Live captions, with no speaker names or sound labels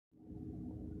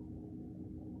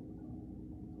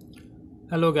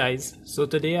Hello guys, so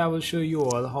today I will show you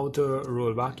all how to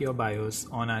roll back your BIOS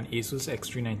on an Asus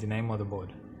X399 motherboard.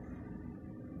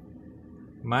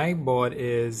 My board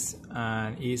is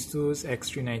an Asus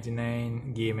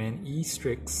X399 Gaming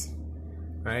E-Strix,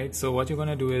 right? So what you're going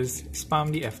to do is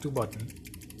spam the F2 button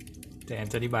to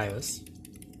enter the BIOS,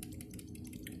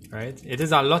 right? It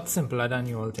is a lot simpler than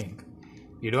you all think.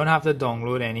 You don't have to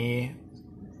download any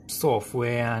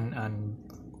software and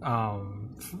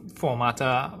format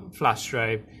a flash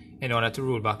drive in order to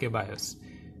roll back your BIOS.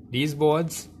 These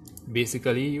boards,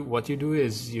 basically what you do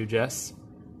is you just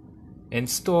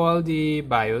install the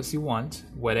BIOS you want,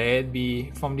 whether it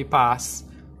be from the past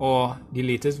or the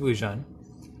latest version,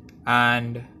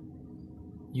 and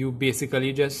you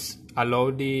basically just allow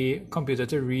the computer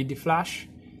to read the flash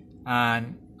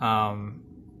and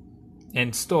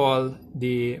install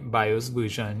the BIOS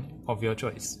version of your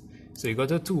choice. So you go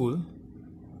to tool,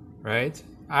 right?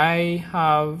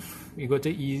 You go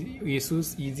to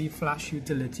Asus Easy Flash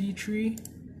Utility tree.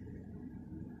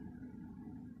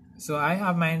 So I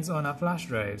have mine on a flash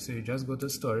drive. So you just go to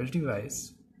storage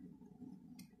device.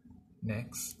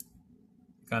 Next.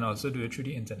 You can also do it through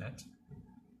the internet.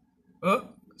 Oh,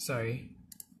 sorry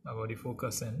about the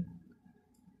focusing.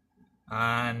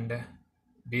 And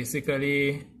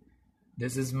basically,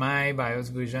 this is my BIOS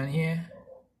version here.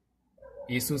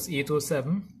 Asus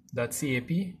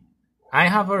 807.cap. I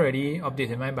have already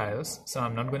updated my BIOS, so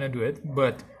I'm not going to do it,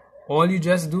 but all you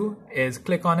just do is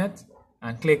click on it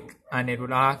and click, and it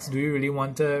will ask, do you really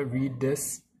want to read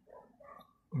this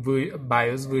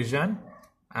BIOS version?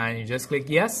 And you just click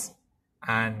yes,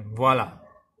 and voila,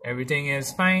 everything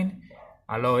is fine.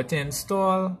 Allow it to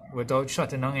install without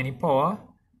shutting on any power,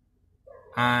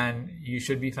 and you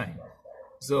should be fine.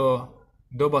 So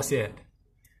don't bust your head.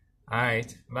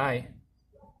 Alright, bye.